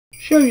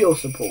Show your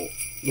support.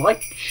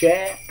 Like,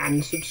 share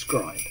and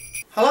subscribe.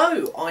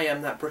 Hello, I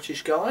am that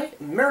British guy.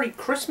 Merry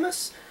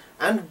Christmas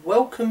and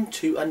welcome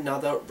to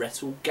another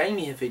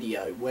Wrestle-game-ia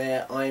video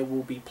where I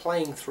will be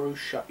playing through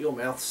Shut Your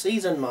Mouth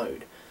Season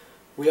Mode.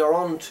 We are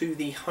on to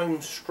the home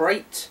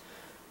straight.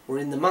 We're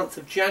in the month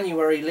of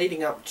January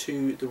leading up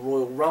to the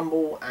Royal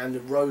Rumble and the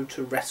road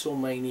to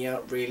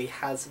Wrestlemania really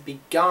has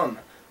begun.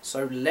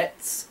 So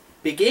let's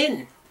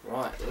begin.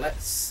 Right,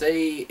 let's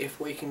see if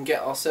we can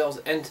get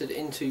ourselves entered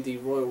into the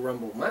Royal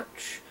Rumble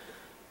match.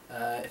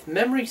 If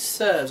memory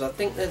serves, I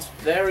think there's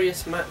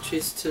various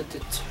matches to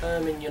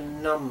determine your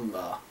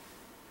number.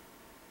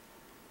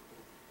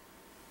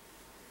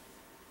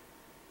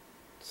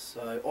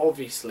 So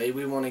obviously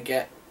we want to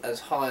get as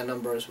high a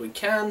number as we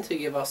can to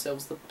give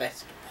ourselves the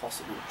best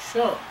possible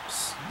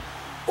chance.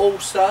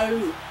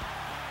 Also,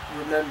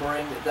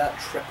 remembering that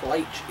Triple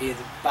H is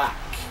back.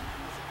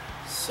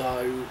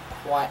 So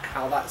quite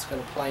how that's going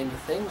to play into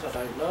things, I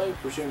don't know.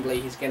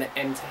 Presumably he's going to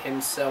enter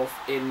himself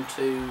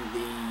into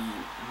the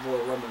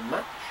Royal Rumble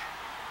match.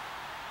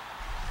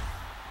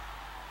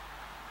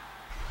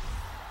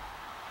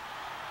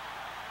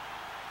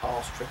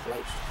 Ask Triple H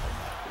to come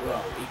back.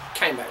 Well, he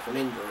came back from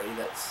injury,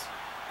 let's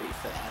be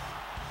fair.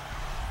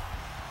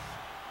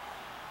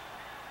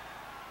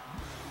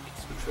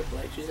 Kissing Triple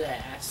H's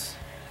ass.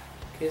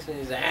 Kissing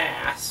his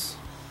ass.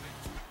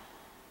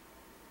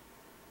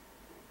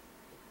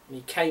 And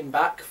he came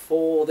back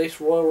for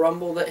this Royal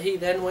Rumble that he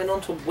then went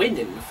on to win,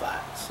 in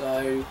fact.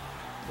 So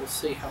we'll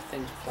see how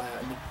things play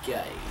out in the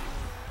game.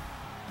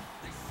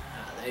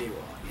 Ah, there you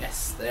are.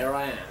 Yes, there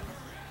I am.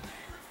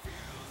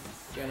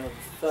 Going to have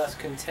the first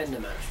contender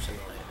match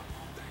tonight.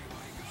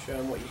 Show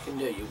them what you can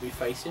do. You'll be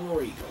facing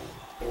Regal.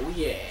 Oh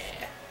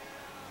yeah.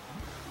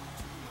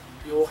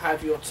 You'll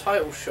have your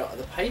title shot at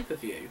the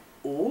pay-per-view.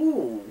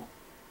 Ooh.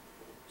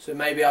 So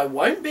maybe I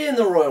won't be in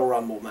the Royal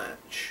Rumble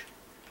match.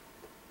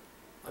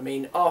 I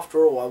mean,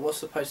 after all, I was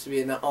supposed to be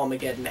in that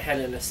Armageddon Hell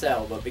in a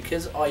Cell, but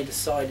because I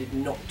decided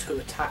not to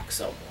attack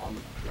someone,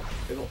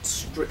 I got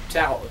stripped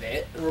out of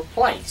it and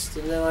replaced,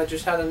 and then I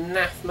just had a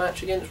naff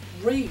match against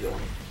Regal.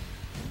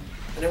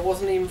 And it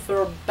wasn't even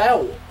for a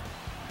belt.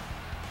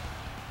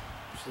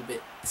 Which is a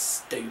bit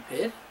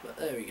stupid, but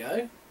there we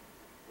go.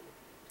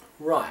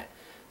 Right,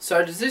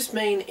 so does this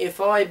mean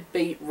if I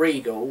beat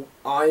Regal,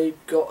 I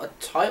got a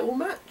title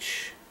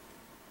match?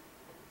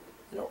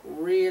 They're not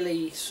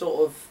really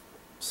sort of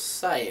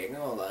saying,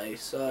 are they?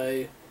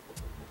 So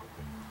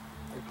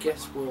I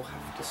guess we'll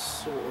have to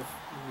sort of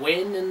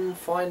win and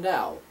find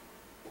out.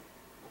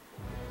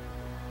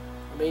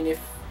 I mean,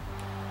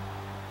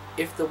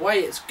 if the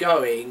way it's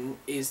going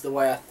is the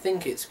way I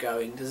think it's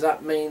going, does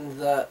that mean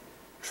that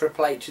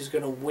Triple H is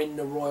going to win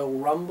the Royal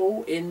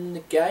Rumble in the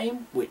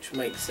game? Which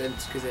makes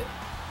sense because it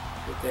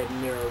would then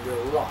mirror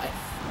real life.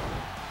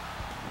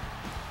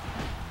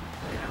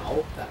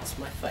 Ow, that's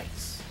my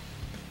face.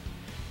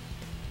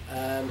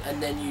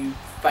 And then you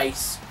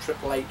face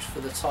Triple H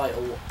for the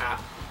title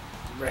at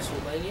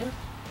Wrestlemania,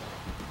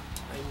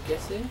 I'm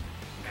guessing.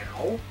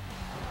 Ow.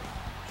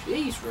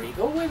 Jeez,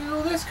 Regal, where did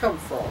all this come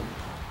from?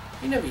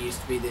 You never used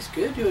to be this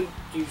good. You're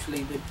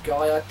usually the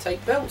guy I'd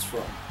take belts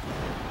from.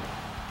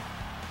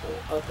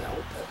 Or a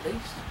belt, at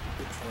least.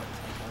 Could try and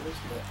take others,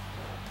 but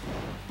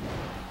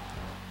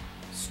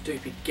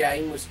stupid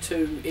game was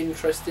too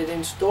interested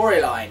in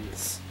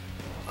storylines.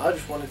 I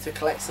just wanted to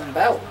collect some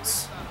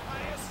belts.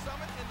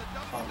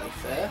 Hardly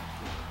fair.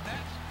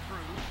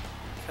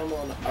 Come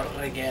on,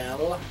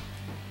 Regal.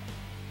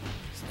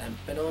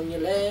 Stamping on your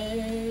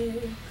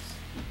legs.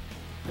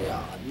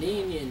 Yeah,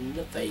 kneeing in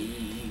the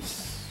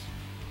face.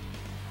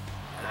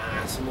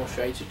 Ah, some more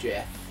shades of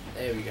Jeff.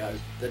 There we go.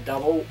 The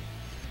double.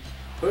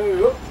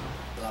 Ooh,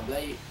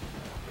 lovely.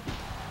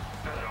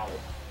 Ow.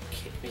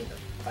 Kick me in the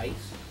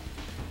face.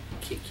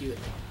 Kick you in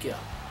the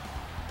gut.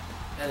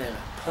 And then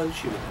I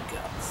punch you in the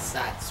gut.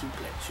 Side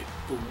suplex you,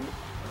 fool.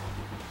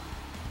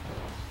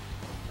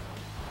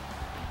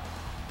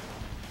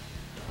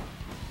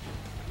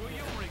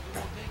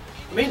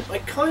 I mean, I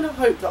kind of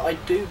hope that I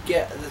do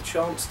get the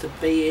chance to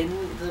be in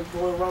the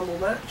Royal Rumble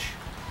match.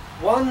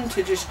 One,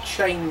 to just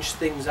change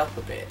things up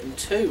a bit, and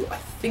two, I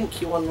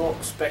think you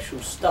unlock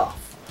special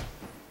stuff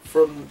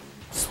from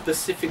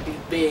specifically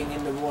being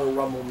in the Royal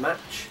Rumble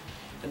match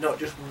and not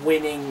just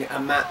winning a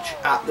match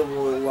at the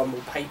Royal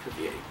Rumble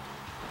pay-per-view.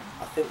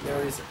 I think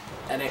there is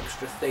an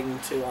extra thing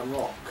to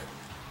unlock.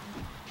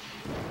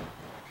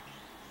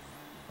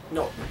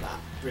 Not that that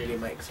really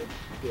makes a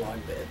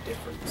blind bit of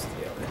difference, to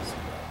be honest,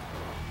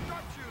 but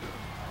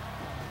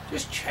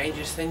just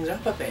changes things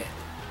up a bit.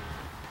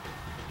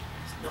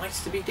 It's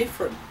nice to be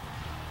different.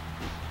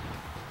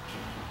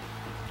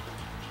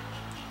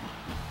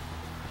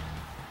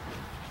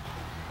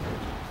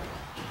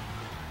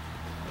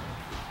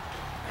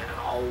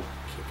 Ow,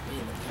 kick me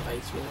in the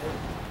face with it.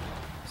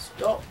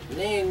 Stop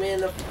kneeing me in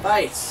the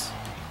face.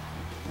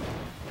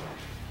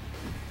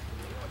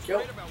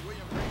 Go.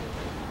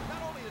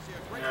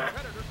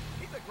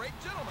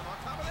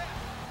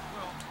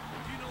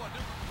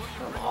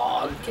 Come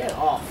on, get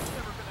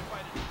off.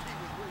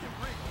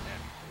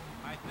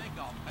 I think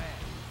I'll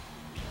pass.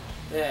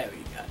 There we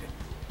go.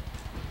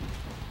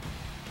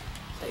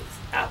 Takes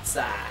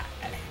outside.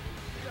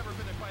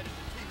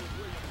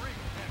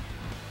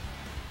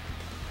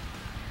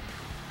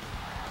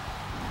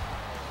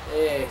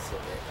 It's a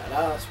bit better.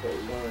 That's what we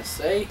want to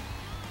see.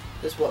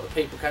 This is what the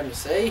people came to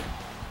see.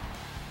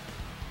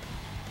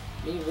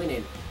 Me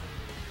winning.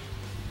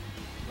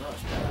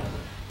 Much better.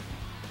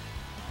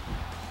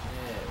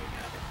 There we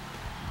go.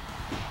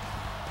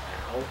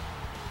 Ow.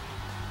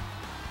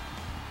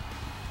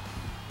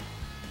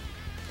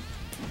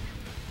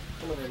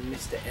 Come on then,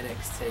 Mr.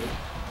 NXT.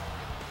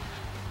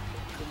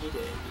 What can you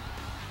do?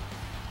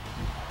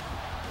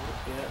 Oh,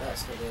 yeah,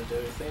 that's not going to do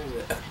anything, is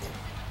it?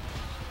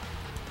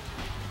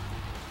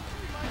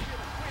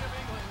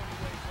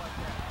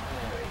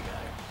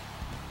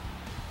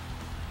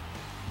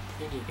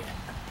 Who do you get?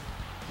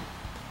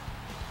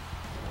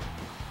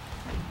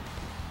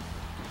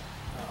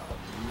 Oh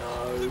no.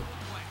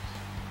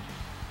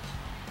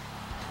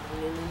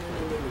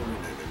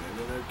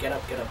 No. Get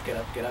up, get up, get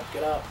up, get up,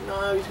 get up.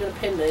 No, he's going to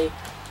pin me.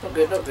 Not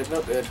good, not good,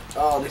 not good.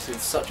 Oh, this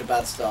is such a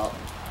bad start.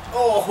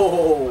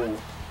 Oh!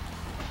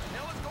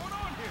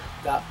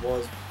 That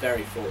was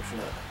very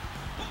fortunate.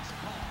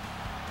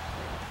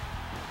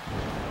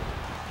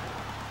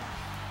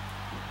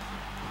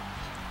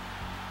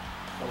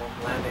 Come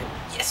on, land it.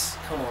 Yes!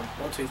 Come on.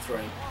 1, 2, 3.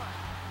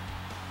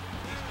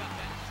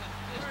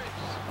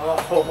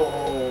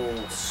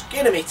 Oh,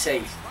 skin of me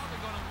teeth.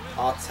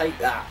 I'll take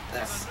that.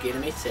 That's skin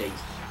of me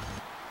teeth.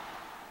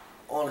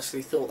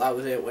 Honestly thought that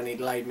was it when he'd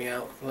laid me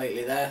out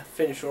completely there.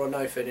 Finisher or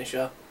no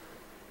finisher.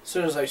 As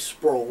soon as they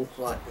sprawl,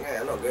 like,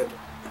 yeah, not good.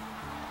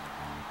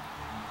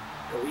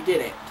 But we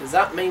did it. Does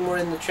that mean we're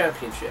in the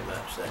championship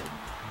match then?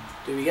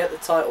 Do we get the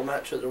title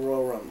match at the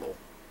Royal Rumble?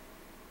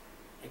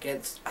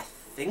 Against, I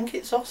think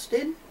it's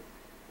Austin?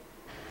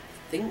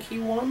 I think he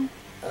won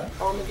at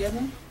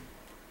Armageddon?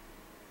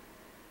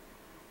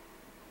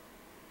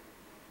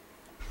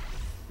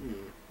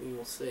 We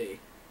will see.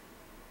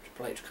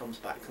 Triple H comes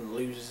back and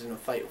loses in a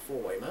fatal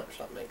 4-way match,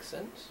 that makes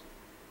sense.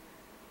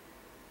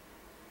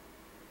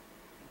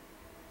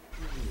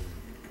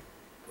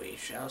 We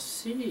shall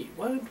see,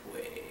 won't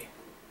we?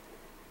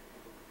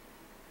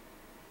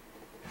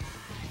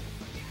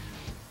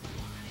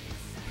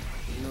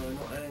 No,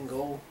 not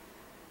Angle.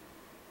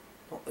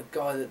 Not the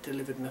guy that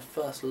delivered my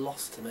first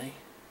loss to me.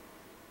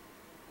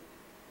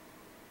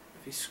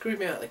 If he screwed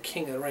me out of the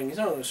King of the Ring, he's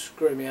not going to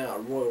screw me out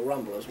of Royal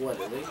Rumble as well,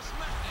 is he?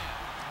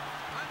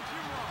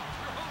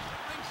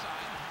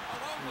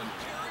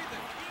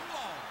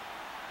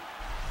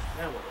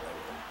 Now what do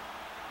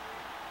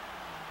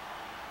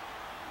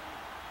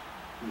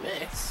they want?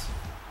 Mess?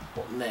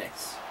 What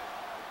mess?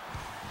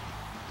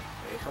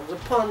 Here comes a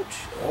punch.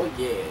 Oh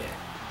yeah.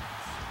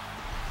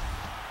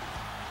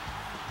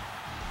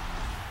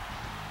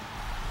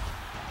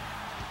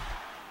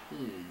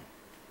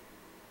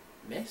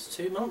 Mess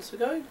 2 months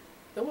ago?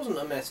 There wasn't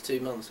a mess 2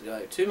 months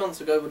ago. 2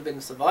 months ago would have been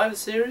the Survivor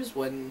Series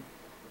when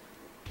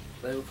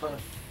they were kind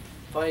of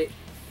fighting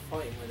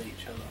with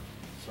each other.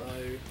 So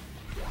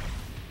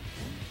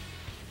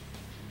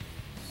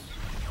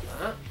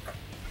that.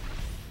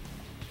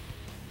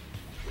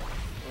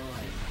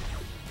 Right.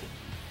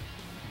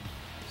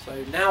 So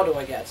now do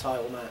I get a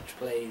title match,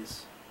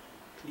 please?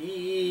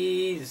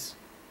 Please!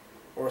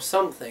 Or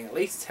something. At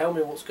least tell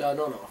me what's going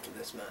on after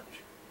this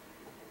match.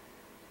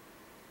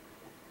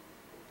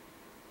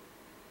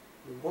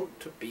 We want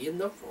to be in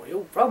the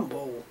Royal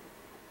Rumble.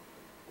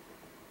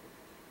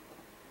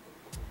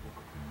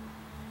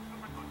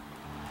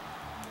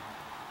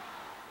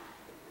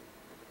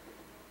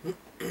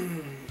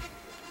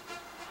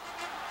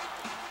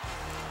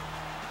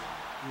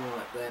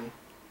 Right then.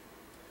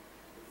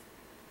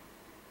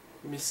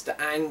 Mr.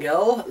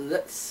 Angle,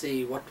 let's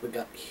see what we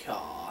got here.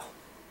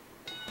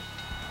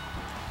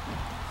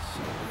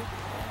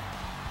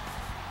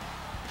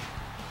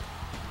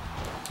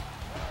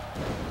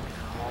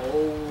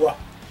 Oh,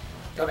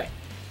 stop it.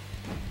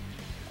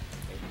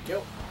 Thank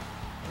you.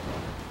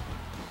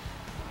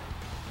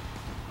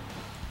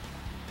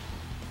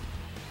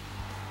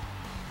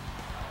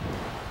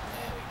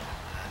 There we go.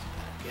 That's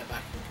better. Get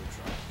back in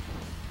control.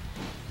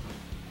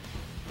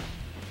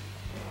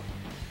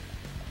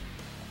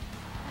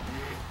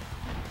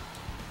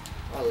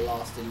 That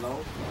lasted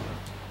long.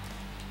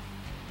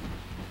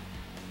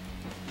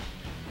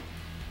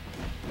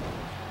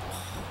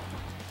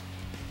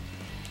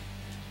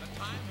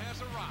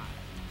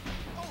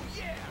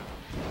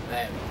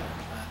 There we go,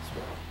 that's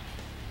what.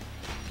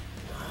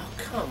 Oh,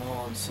 come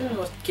on, as soon as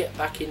I get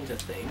back into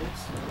things.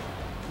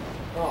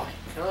 Right,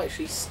 can I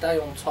actually stay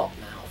on top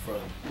now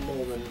for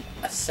more than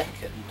a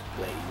second,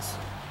 please?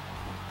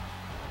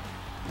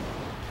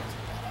 That's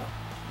better.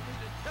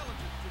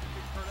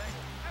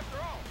 After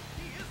all,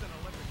 he is an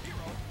Olympic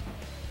hero.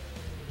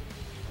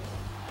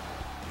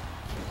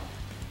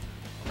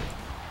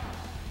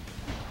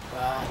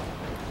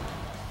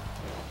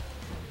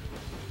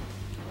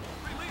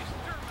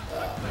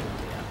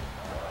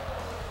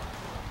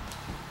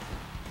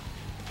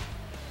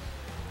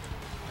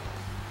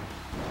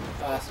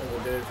 That's not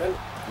going to do anything.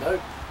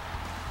 Nope.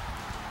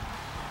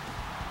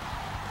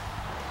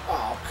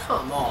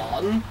 Come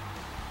on.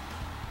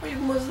 What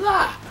even was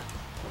that?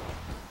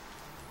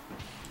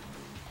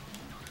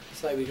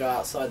 So we go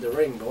outside the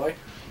ring, boy.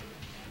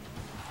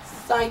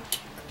 Psych. Be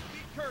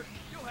courteous.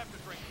 You'll have to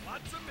drink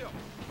lots of milk.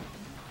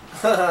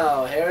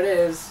 Oh, here it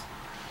is.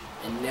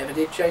 And never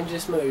did change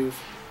this move.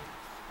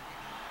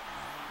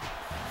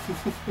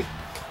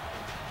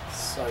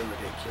 So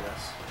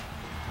ridiculous.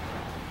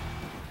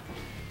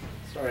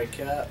 Sorry,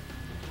 Kurt.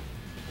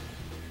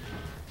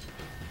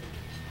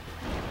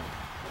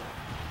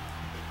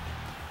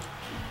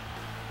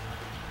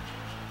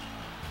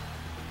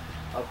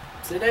 Up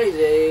to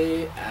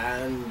Daisy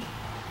and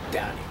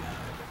down you go.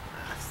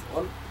 That's the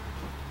one.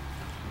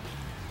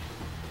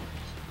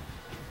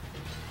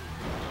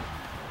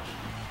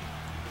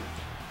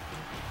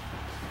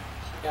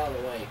 Get out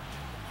of the way.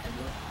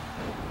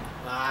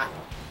 Ah.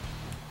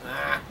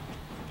 Ah.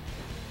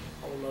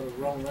 Whole lot of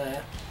wrong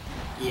there.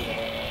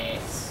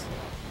 Yes.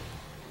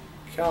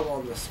 Come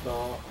on, the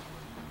smart.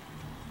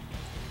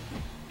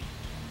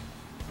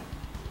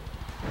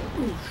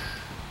 Oof.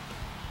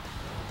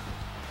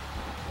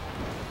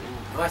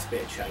 Nice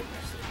bit of chain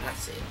wrestling.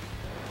 That's it.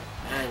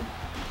 And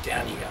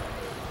down you go.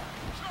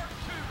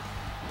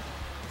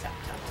 Tap,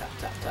 tap, tap,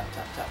 tap, tap,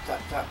 tap, tap,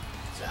 tap, tap.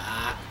 Tap.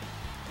 Ah,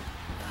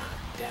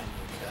 down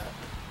you go.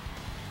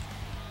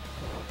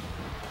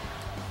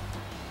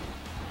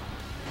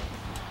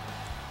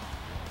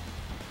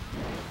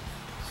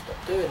 Stop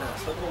doing that,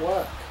 it's not going to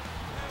work.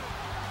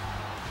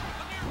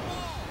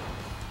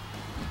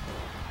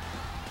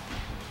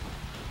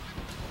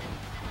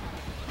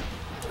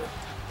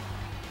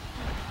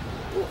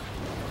 Ooh.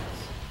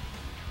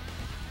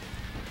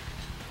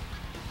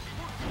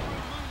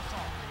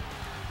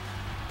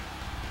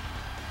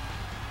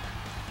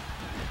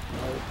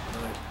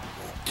 No.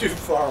 Too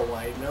far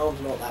away, my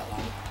arm's not that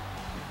long.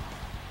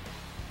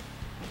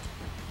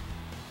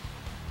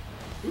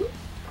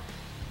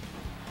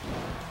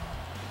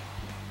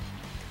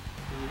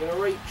 You're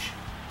gonna reach.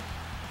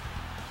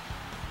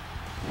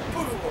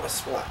 Boom, what a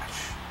splash.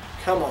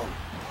 Come on.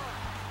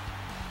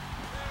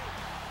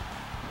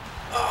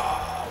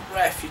 Oh,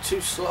 ref, you're too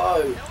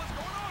slow.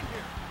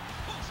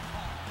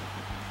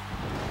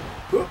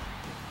 Huh.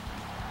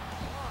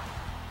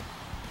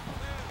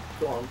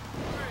 Go on.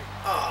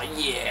 Oh,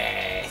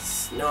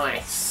 yes.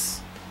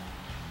 Nice.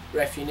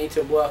 Ref, you need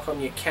to work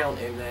on your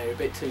counting there. You're a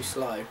bit too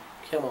slow.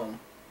 Come on.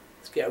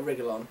 Let's get a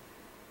wriggle on.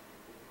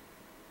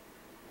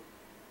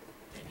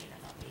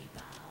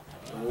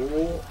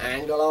 Ooh,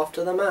 angle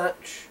after the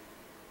match.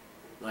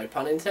 No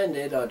pun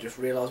intended, I just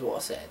realised what I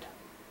said.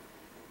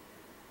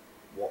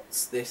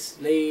 What's this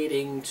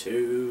leading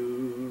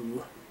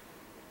to?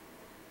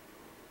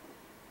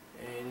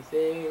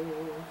 Anything?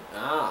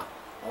 Ah,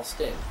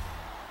 Austin.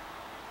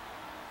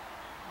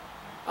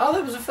 Oh,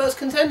 that was a first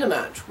contender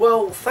match.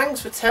 Well,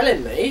 thanks for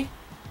telling me.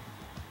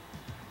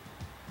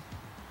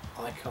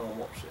 I can't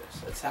watch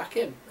this. Attack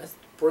him. Let's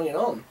bring it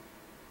on.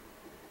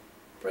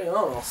 Bring it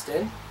on,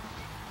 Austin.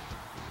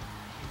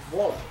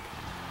 Wallop.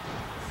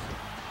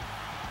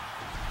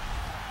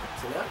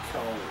 Isn't that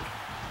cold?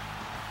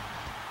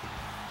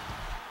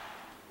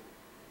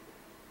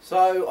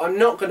 So, I'm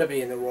not going to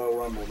be in the Royal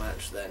Rumble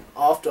match then,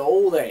 after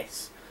all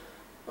this.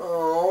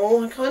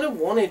 Oh, I kind of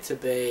wanted to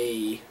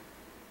be.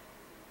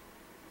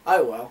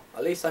 Oh well,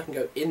 at least I can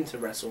go into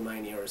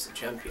Wrestlemania as the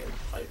champion,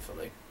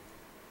 hopefully.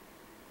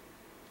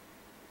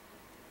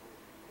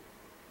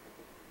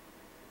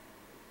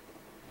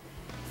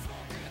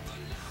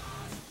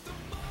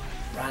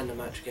 Random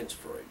match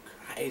against Farouk.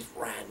 That is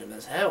random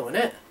as hell,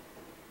 isn't it?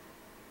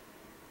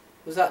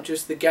 Was that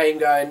just the game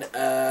going,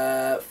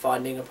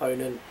 finding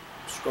opponent,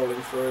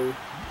 scrolling through,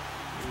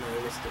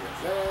 no listing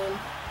it then?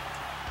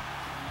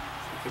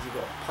 Because he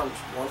got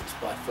punched once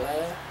by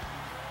Flair.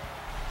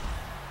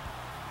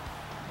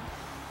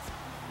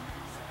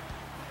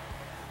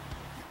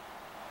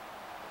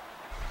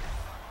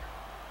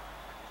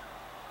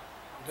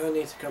 You don't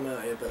need to come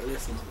out here, but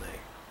listen to me.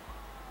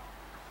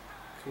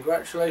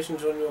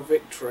 Congratulations on your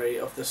victory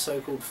of the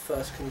so-called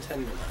first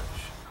contender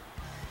match.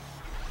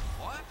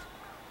 What?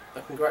 I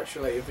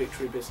congratulate your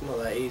victory, but it's not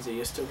that easy.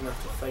 You're still going to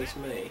have to face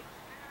me.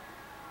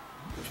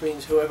 Which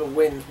means whoever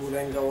wins will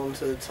then go on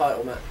to the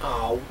title match.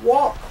 Oh,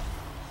 what?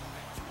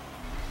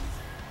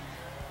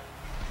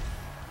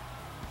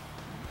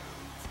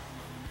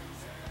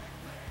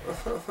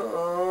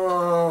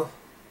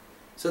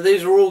 So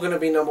these are all going to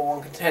be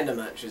 #1 contender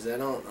matches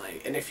then, aren't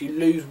they? And if you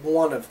lose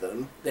one of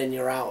them, then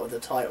you're out of the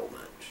title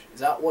match.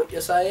 Is that what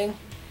you're saying?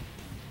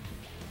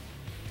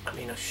 I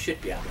mean, I should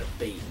be able to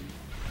beat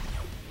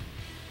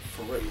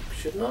Farouk,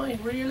 shouldn't I?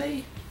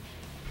 Really?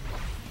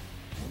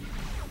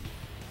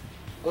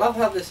 I love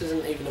how this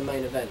isn't even a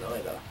main event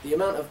either. The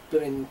amount of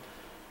blooming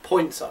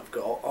points I've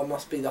got, I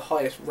must be the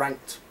highest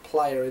ranked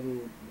player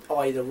in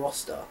either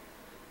roster.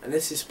 And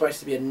this is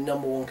supposed to be a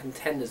 #1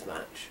 contenders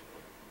match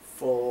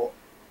for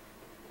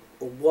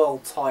a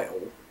world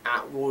title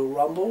at Royal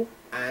Rumble,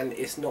 and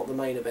it's not the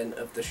main event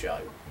of the show.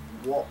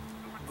 What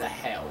the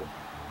hell?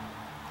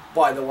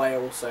 By the way, I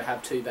also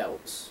have 2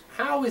 belts.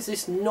 How is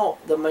this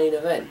not the main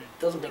event?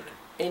 Doesn't make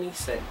any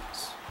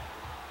sense.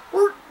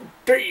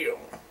 Damn.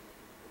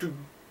 Do,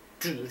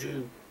 do, do,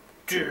 do,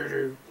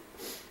 do.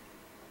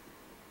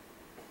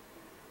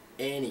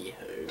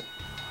 Anywho.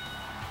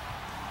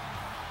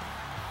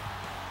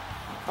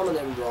 Come on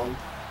then, Ron.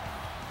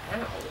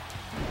 Ow.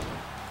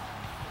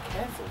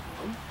 Careful,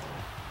 Ron.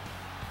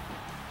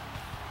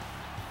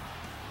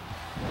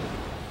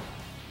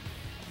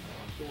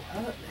 You'll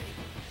hurt me.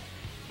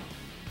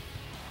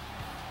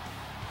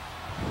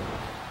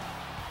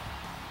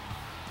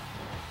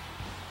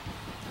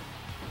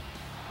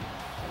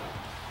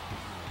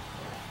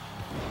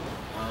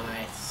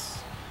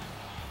 Nice.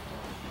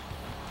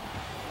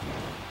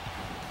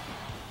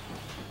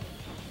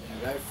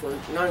 There we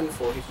go. Known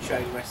for his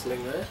chain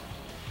wrestling there.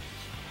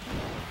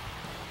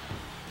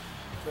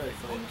 Very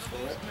famous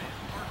for it.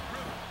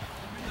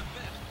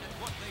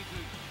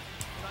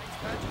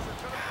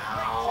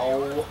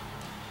 Ow!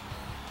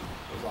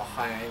 That was a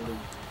high angle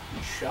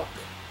chuck.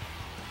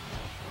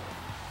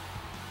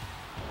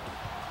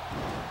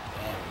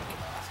 There we go,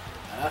 that's a bit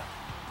better.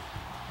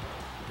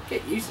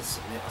 Get used to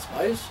submit, I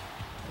suppose.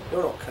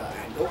 You're not cut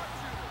angle.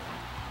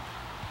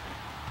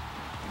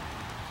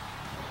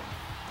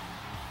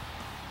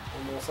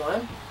 One more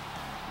time.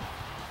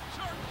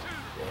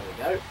 There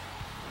we go.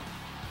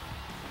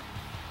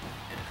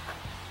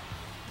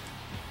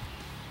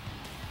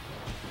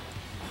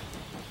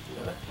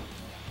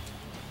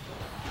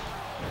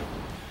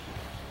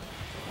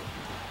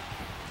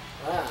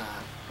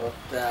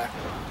 But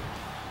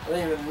I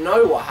don't even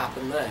know what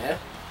happened there.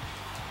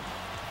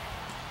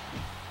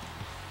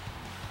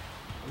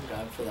 I'm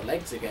going for the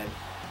legs again.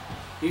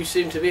 You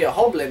seem to be a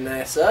hobbling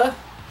there, sir.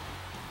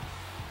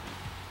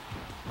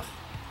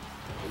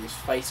 With his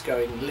face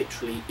going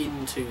literally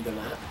into the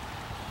mat,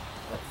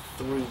 like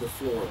through the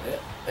floor of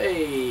it.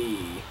 Hey,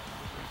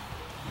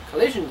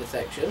 collision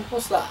detection.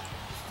 What's that?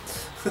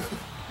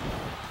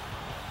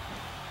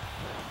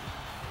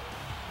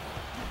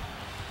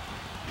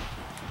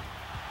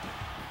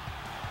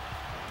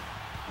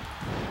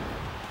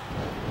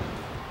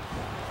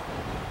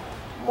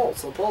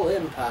 Multiple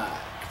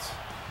impact.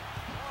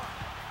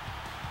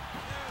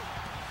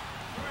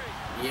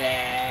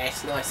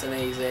 Yes, nice and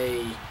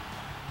easy.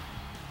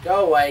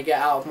 Go away,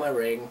 get out of my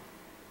ring.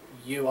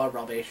 You are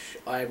rubbish.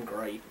 I am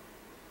great.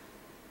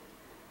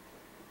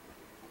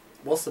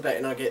 What's the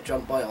betting I get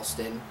jumped by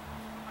Austin?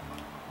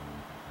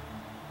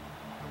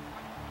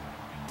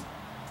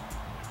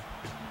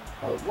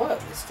 Oh, it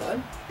worked this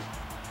time.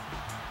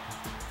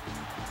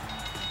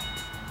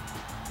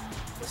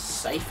 The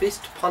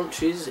safest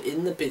punches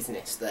in the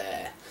business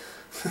there.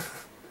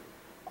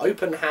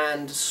 Open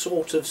hand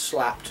sort of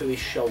slap to his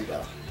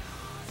shoulder.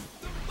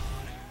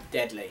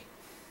 Deadly.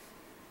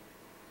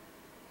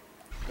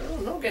 Oh,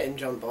 I'm not getting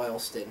jumped by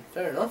Austin.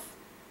 Fair enough.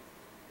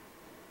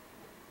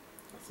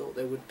 I thought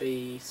there would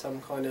be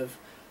some kind of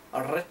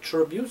a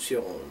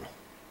retribution.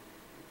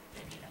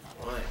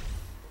 Right.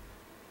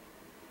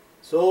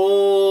 It's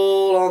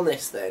all on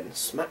this then.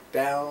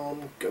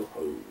 SmackDown, go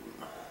home.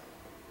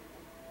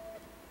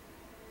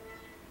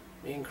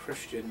 Me and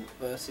Christian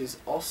versus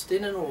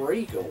Austin and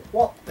Regal.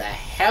 What the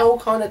hell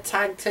kind of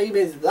tag team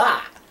is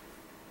that?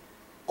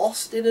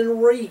 Austin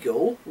and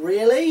Regal?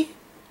 Really?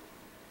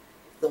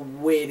 The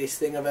weirdest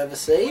thing I've ever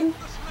seen.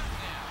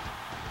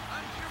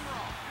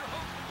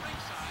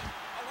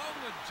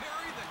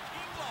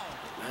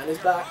 Man is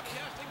back.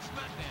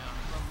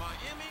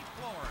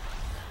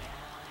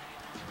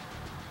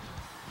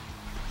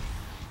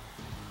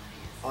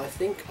 I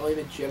think I'm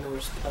a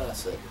generous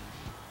person.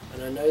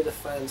 And I know the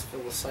fans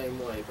feel the same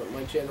way, but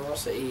my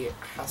generosity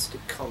has to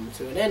come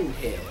to an end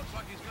here.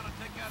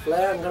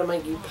 Flair, I'm going to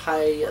make you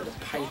pay at the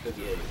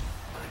pay-per-view.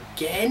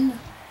 Again?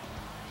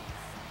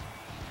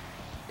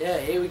 Yeah,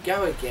 here we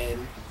go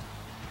again.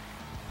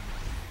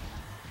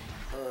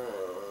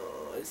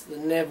 It's the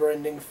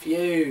never-ending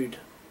feud.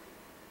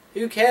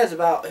 Who cares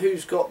about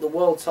who's got the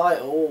world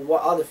title or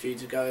what other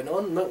feuds are going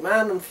on?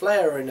 McMahon and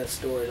Flair are in a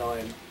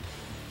storyline.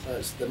 So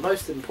it's the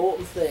most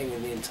important thing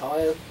in the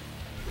entire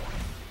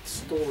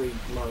story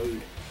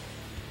mode.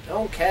 No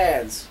one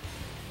cares.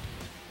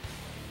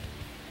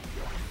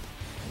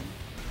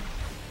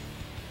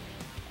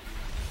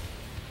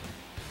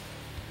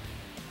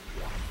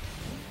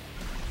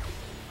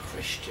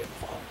 Christian,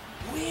 what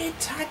a weird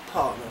tag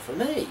partner for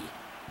me.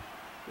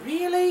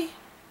 Really?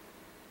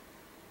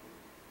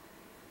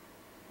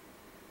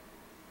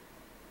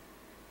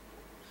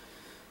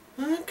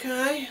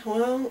 Okay,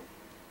 well,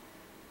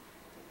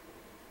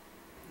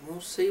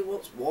 we'll see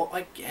what's what,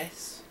 I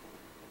guess.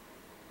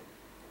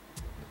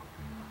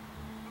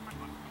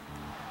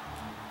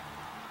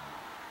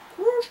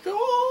 Christian!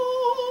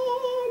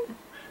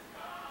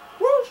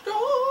 Christian!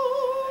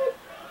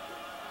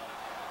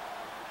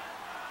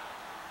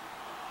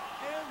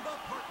 And the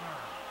partner,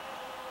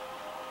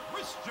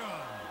 Christian.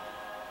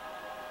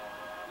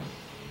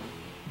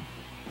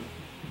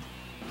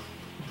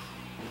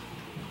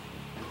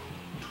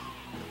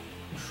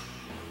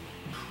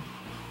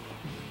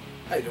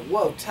 Hey, the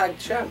World Tag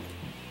Champ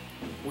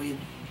with,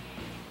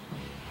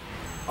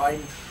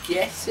 I'm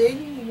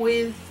guessing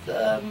with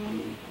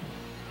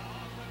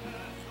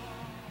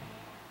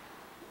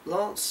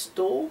Lance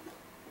Storm,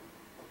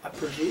 I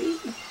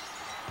presume.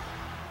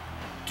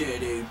 Do.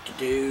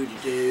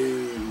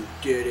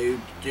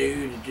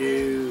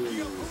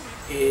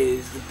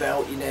 Here's the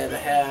belt you never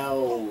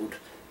held.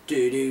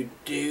 Do.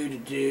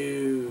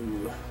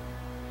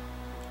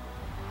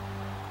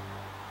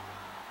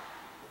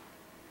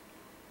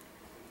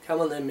 Come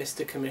on then,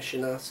 Mr.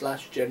 Commissioner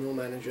 / General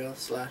Manager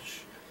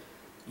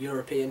 /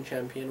 European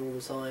Champion all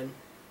the time.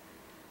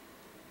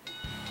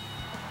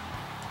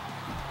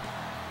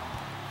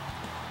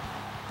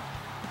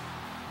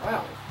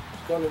 Wow,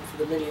 he's gone in for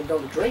the $1 million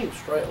dream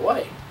straight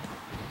away.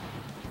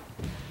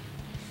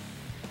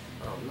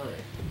 Oh no.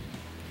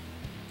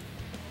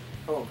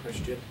 Come on,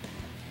 Christian.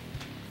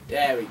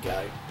 There we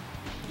go.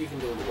 You can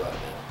do all the work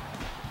now.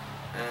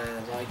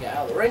 And I get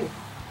out of the ring.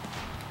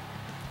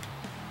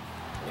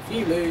 If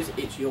you lose,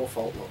 it's your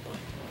fault, not mine.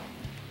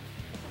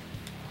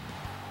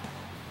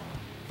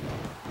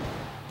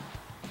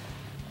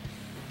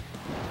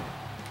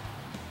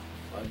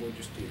 I will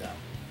just do that.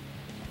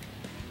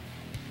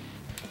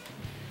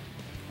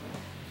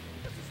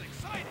 This is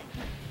exciting.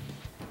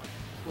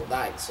 Not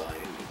that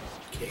exciting,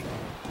 king.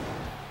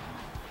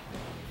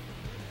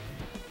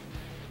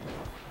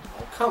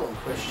 Oh, come on,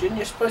 Christian.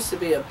 You're supposed to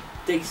be a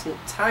decent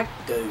tag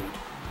dude.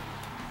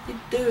 What are you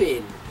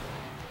doing?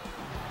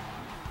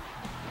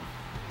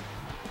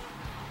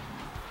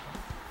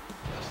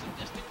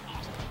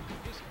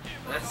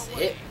 That's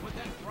it.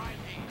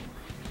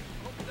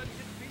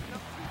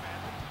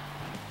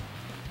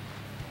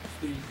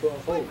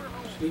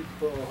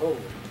 Sleeper hole.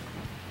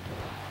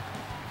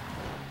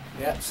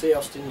 Yeah, see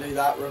Austin do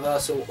that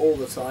reversal all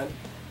the time.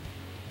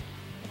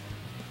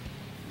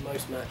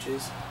 Most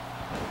matches.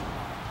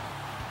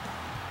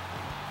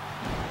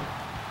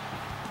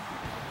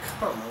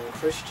 Come on,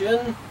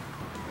 Christian.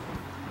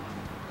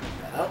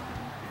 Better.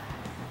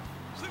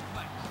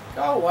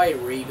 Go away,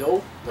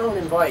 Regal. No one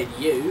invited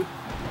you.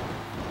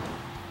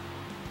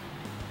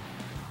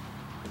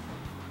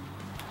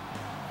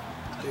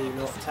 Do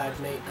not tag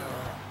me.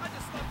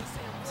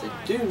 So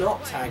do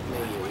not tag me,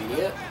 you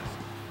idiot.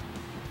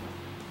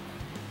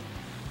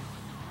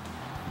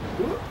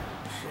 Ooh,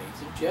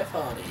 shades of Jeff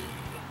Hardy.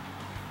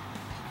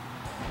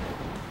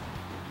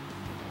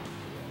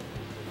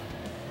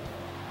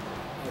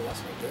 Oh,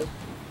 that's not good.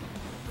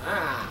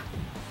 Ah!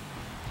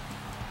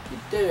 What are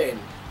you doing?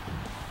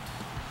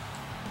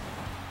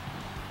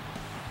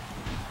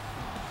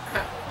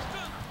 Ow.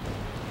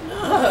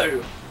 No!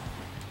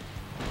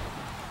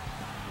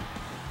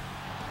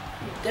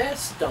 You dare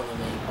stun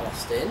me,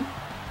 Austin.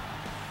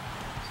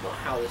 It's not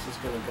how this is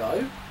going to go.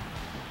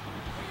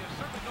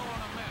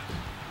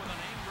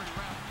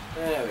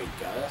 There we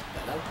go, that's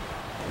better.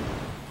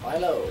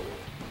 Hello.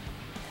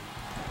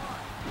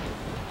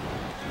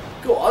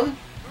 Go on.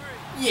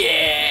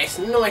 Yes,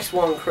 nice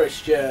one,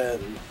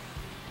 Christian.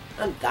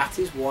 And that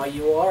is why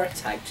you are a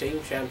tag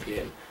team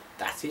champion.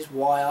 That is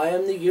why I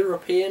am the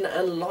European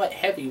and light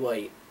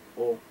heavyweight,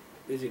 or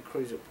is it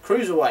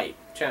cruiserweight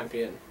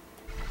champion?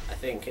 I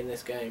think in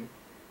this game,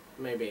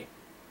 maybe.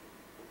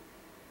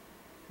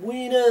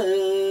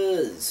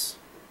 Winners.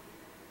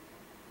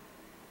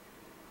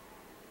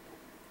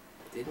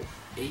 Didn't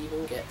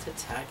even get to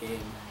tag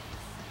him.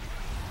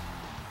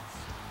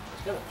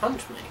 He's gonna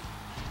punch me.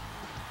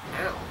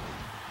 Ow.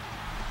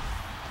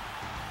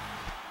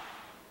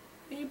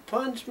 He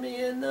punched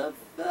me in the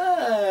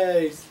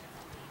face.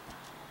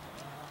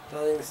 I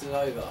think this is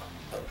over.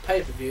 At the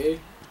pay-per-view,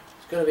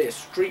 it's gonna be a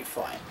street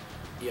fight.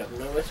 You have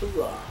nowhere to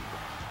run.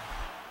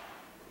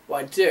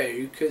 Well, I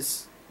do,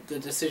 because the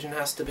decision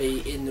has to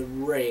be in the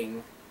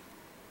ring.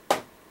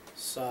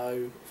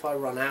 So, if I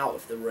run out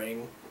of the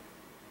ring,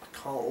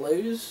 can't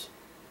lose.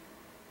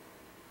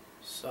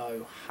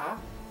 So,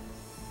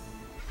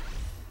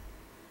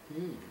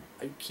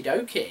 okie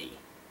dokie.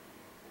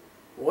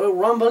 Royal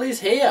Rumble is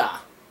here.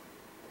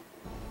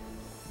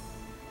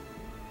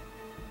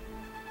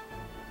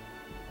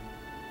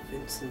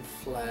 Vince and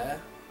Flair.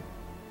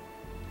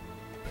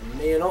 And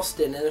me and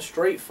Austin in a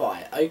street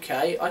fight.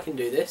 Okay, I can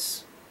do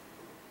this.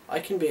 I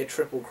can be a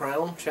Triple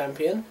Crown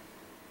champion.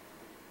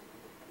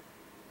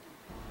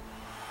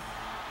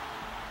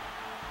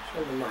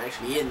 I'm not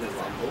actually in the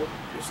Rumble,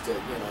 just to, you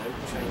know,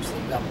 change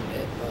things up a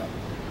bit, but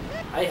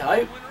hey ho.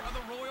 The winner of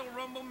the Royal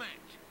Rumble match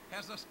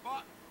has a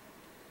spot.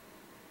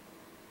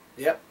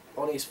 Yep,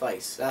 on his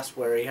face. That's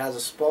where he has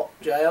a spot,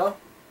 JR.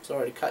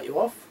 Sorry to cut you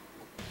off.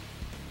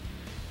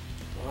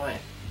 Right.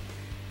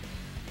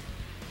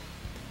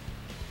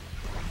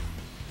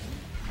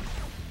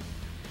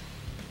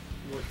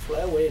 Ric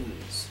Flair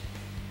wins.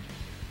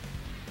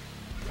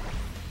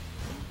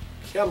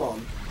 Come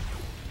on.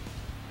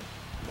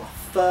 My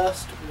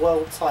first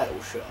world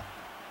title shot.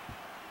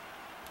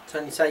 It's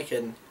only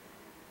taken,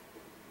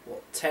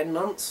 what, 10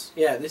 months?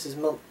 Yeah, this is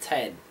month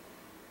 10.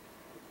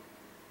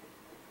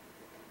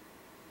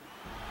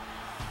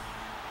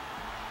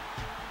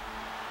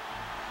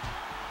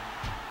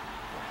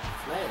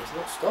 Flair's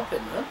not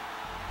stopping, man.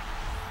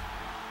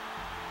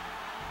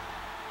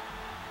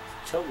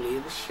 It's totally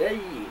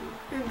insane.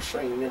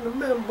 Insane in the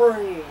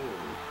membrane.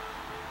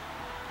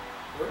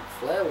 Ric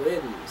Flair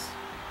wins.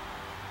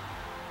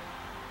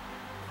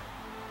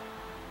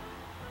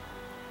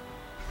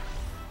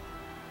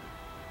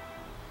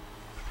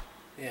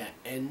 Yeah,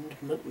 end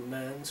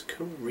McMahon's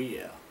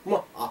career.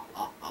 I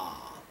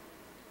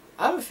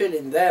have a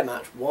feeling their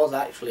match was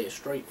actually a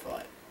street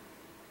fight.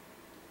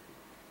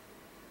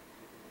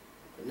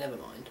 But never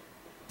mind.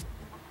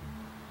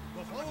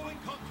 The following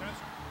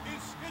contest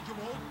is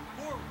scheduled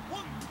for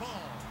one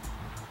fall.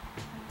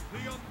 The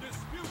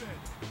undisputed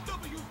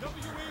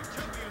WWE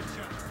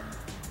Championship.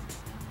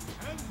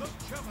 And the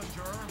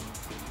challenger,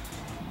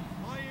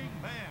 Flying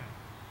Man.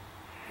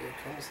 Here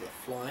comes the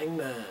Flying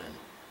Man.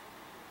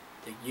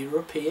 The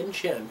European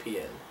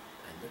Champion.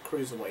 And the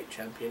Cruiserweight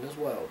Champion as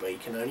well. But he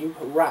can only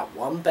wrap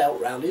one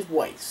belt round his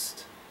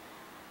waist.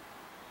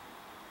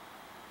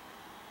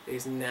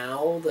 Is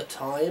now the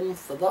time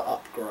for the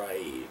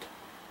upgrade.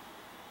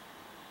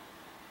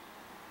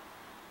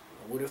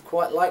 I would have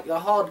quite liked the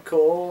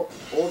hardcore,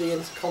 or the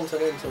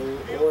Intercontinental,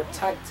 or a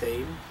tag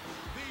team.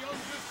 The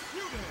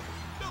undisputed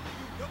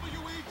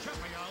WWE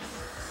Champion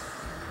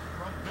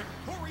from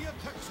Victoria,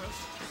 Texas,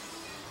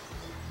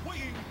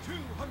 weighing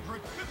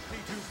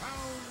 252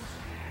 pounds,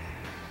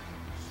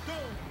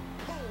 Stone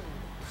Cold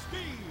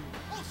Steve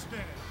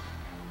Austin.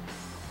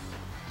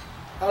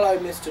 Hello,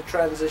 Mr.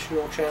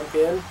 Transitional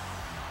Champion.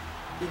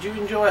 Did you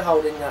enjoy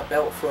holding that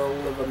belt for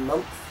all of a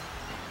month?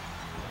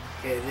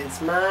 'Cause it's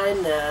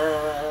mine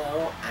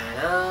now, and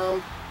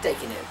I'm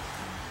taking it.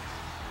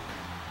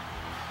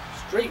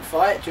 Street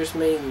fight just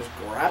means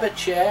grab a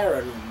chair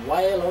and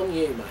wail on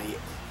you, mate.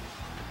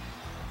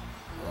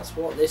 That's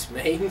what this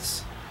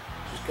means.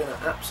 Just gonna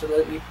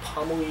absolutely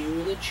pummel you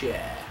with a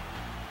chair.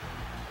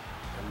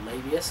 And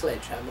maybe a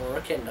sledgehammer or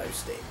a kendo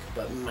stick,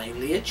 but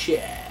mainly a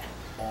chair.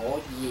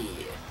 Oh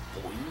yeah,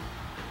 boy.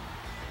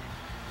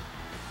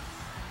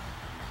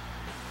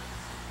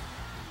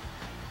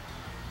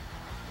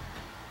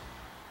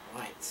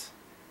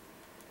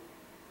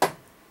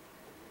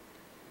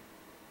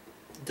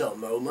 The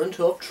moment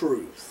of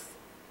truth.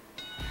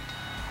 There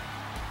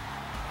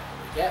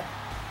we go.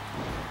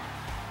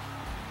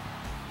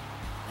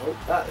 Oh,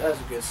 that's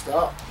a good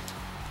start.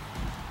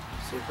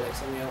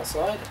 Suplex on the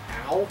outside.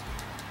 Ow.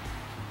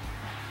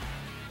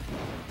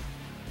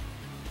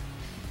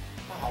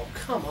 Oh,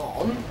 come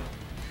on.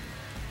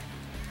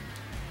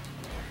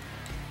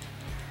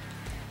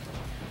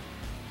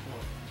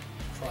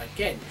 Try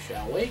again,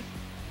 shall we?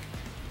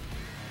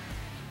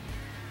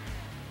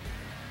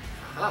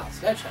 Aha,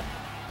 sledgehammer.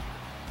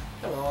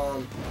 Come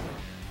on.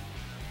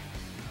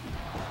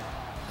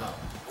 Oh.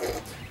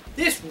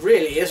 This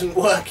really isn't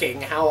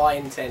working how I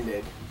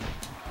intended.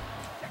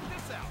 Check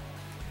this out.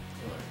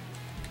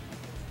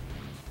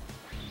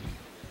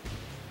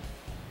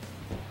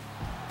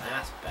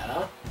 That's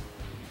better.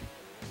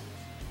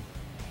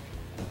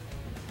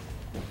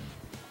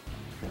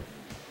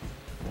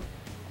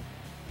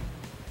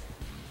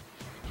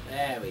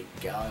 There we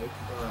go.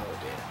 Oh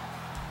dear.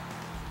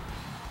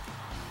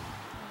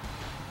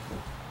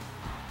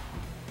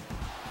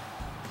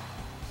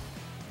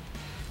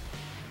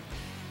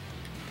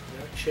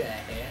 Chair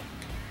here.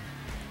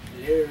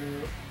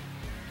 Hello.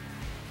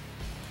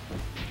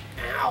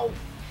 Ow.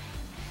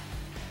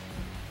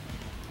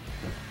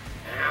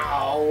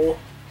 Ow.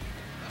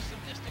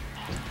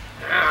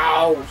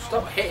 Ow.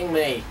 Stop hitting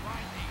me.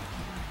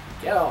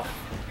 Get off.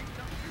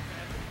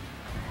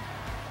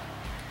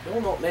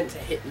 You're not meant to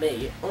hit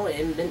me. I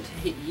am meant to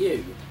hit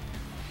you.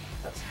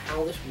 That's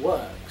how this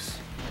works.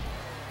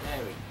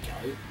 There we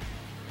go.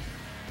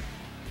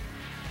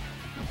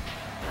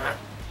 Ah.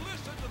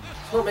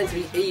 It's not meant to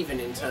be even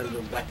in terms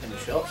of weapon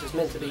shots, it's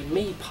meant to be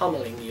me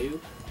pummeling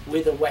you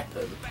with a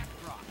weapon.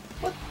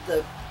 What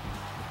the...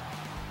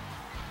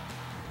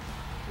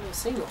 I've never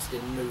seen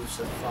Austin move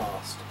so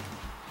fast.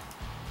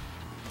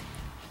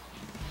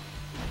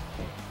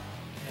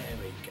 There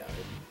we go.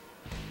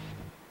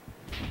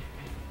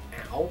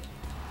 Ow.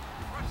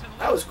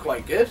 That was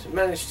quite good.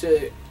 Managed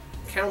to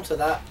counter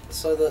that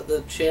so that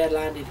the chair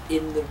landed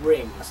in the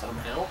ring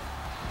somehow.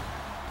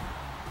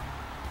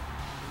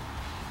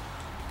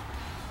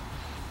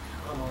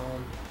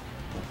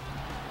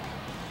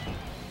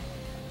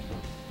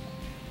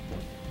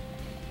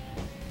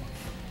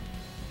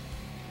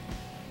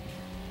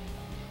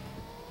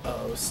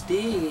 Oh,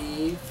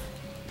 Steve.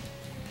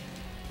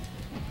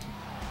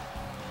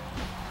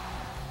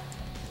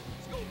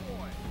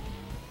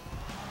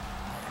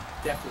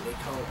 Definitely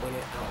can't win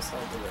it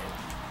outside the ring.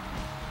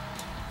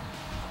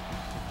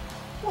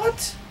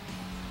 What?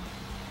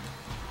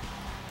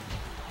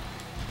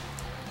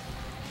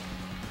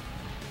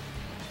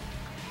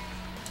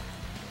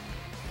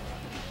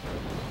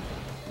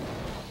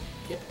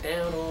 Get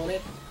down on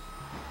it.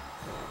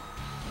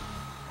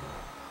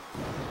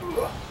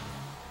 Ugh.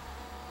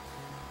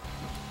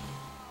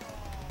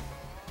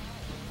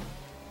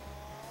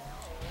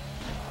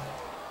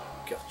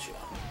 Gotcha.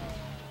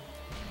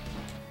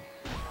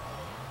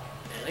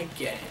 And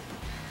again.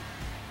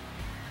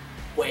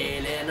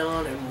 Wailing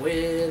on him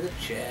with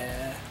a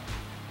chair.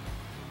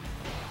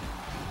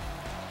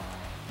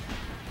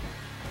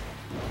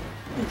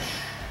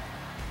 Whoosh.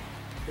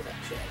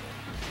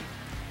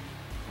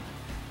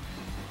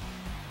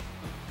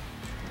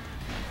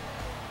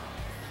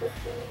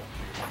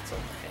 That's on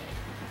the head.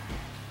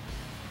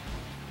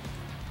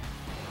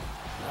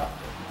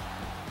 Uh-oh.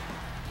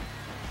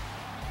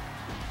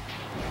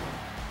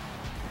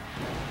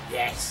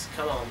 Yes,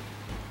 come on.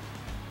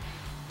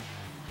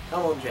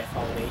 Come on, Jeff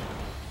Hardy.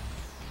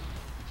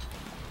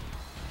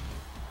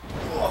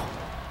 Oh,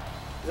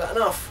 is that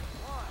enough?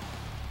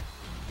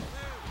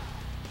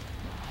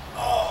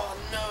 Oh,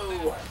 no.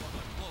 No,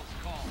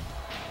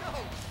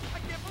 I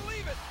can't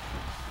believe it.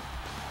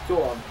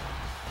 Go on.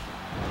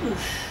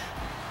 Whoosh.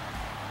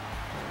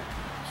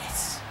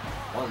 Yes.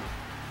 1,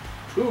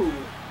 2.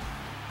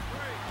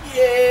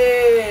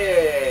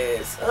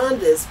 Yes!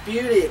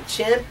 Undisputed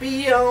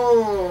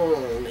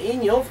champion!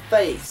 In your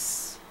face!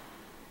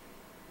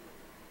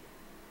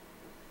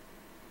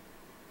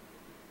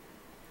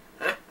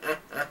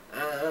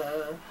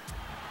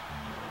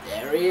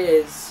 There he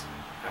is.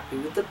 Happy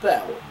with the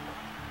belt.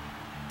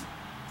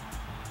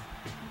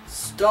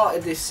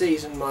 Started this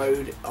season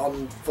mode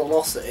on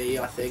Velocity,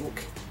 I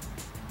think.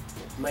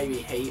 Maybe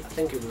Heat. I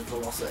think it was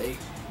Velocity.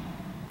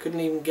 Couldn't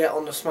even get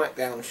on the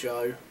SmackDown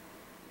show.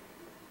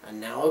 And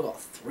now I've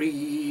got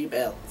 3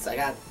 belts. I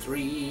got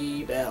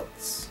 3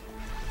 belts.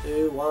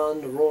 Who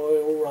won the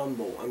Royal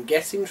Rumble? I'm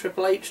guessing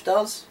Triple H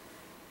does.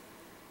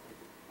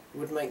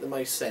 Would make the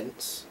most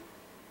sense.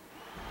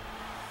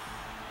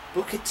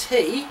 Booker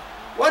T?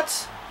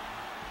 What?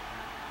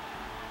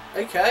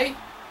 Okay.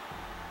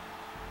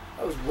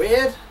 That was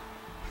weird.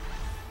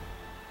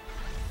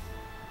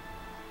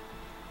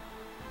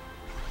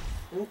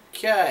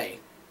 Okay.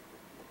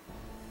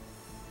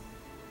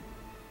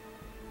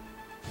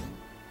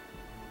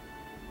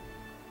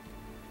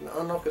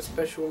 Unlock a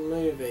special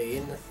movie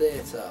in the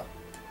theatre.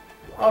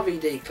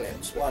 RVD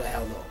clips, why the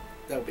hell not?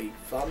 They'll be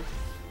fun.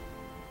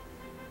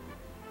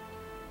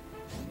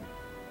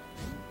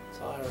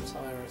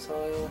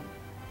 Retire.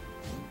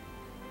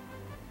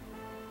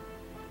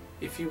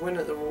 If you win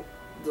at the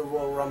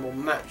Royal Rumble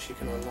match, you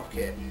can unlock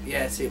it.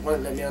 Yeah, see, it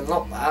won't let me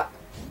unlock that.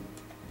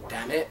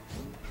 Damn it.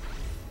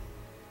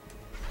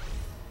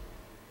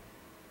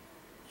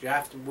 You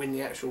have to win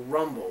the actual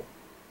Rumble.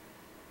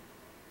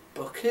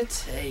 Booker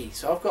T.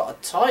 So I've got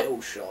a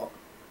title shot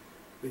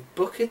with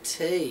Booker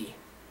T.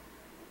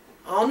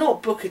 Oh,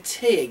 not Booker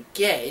T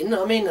again.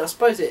 I mean, I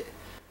suppose it's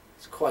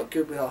quite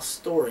good with our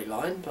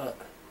storyline, but...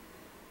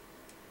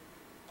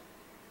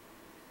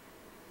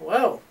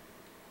 Well,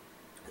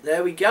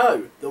 there we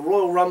go. The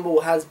Royal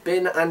Rumble has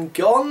been and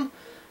gone,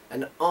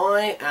 and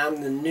I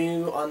am the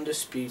new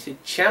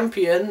undisputed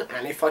champion,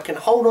 and if I can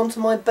hold on to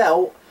my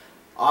belt,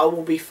 I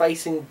will be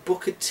facing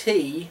Booker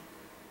T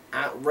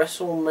at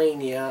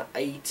Wrestlemania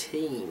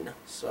 18.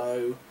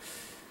 So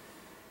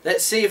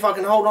let's see if I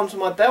can hold on to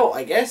my belt,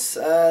 I guess.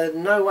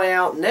 No Way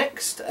Out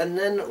next, and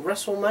then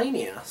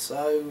Wrestlemania.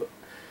 So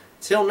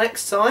till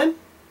next time,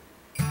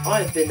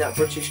 I have been that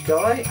British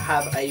guy.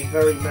 Have a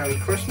very Merry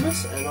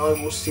Christmas, and I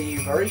will see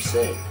you very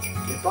soon.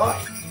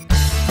 Goodbye.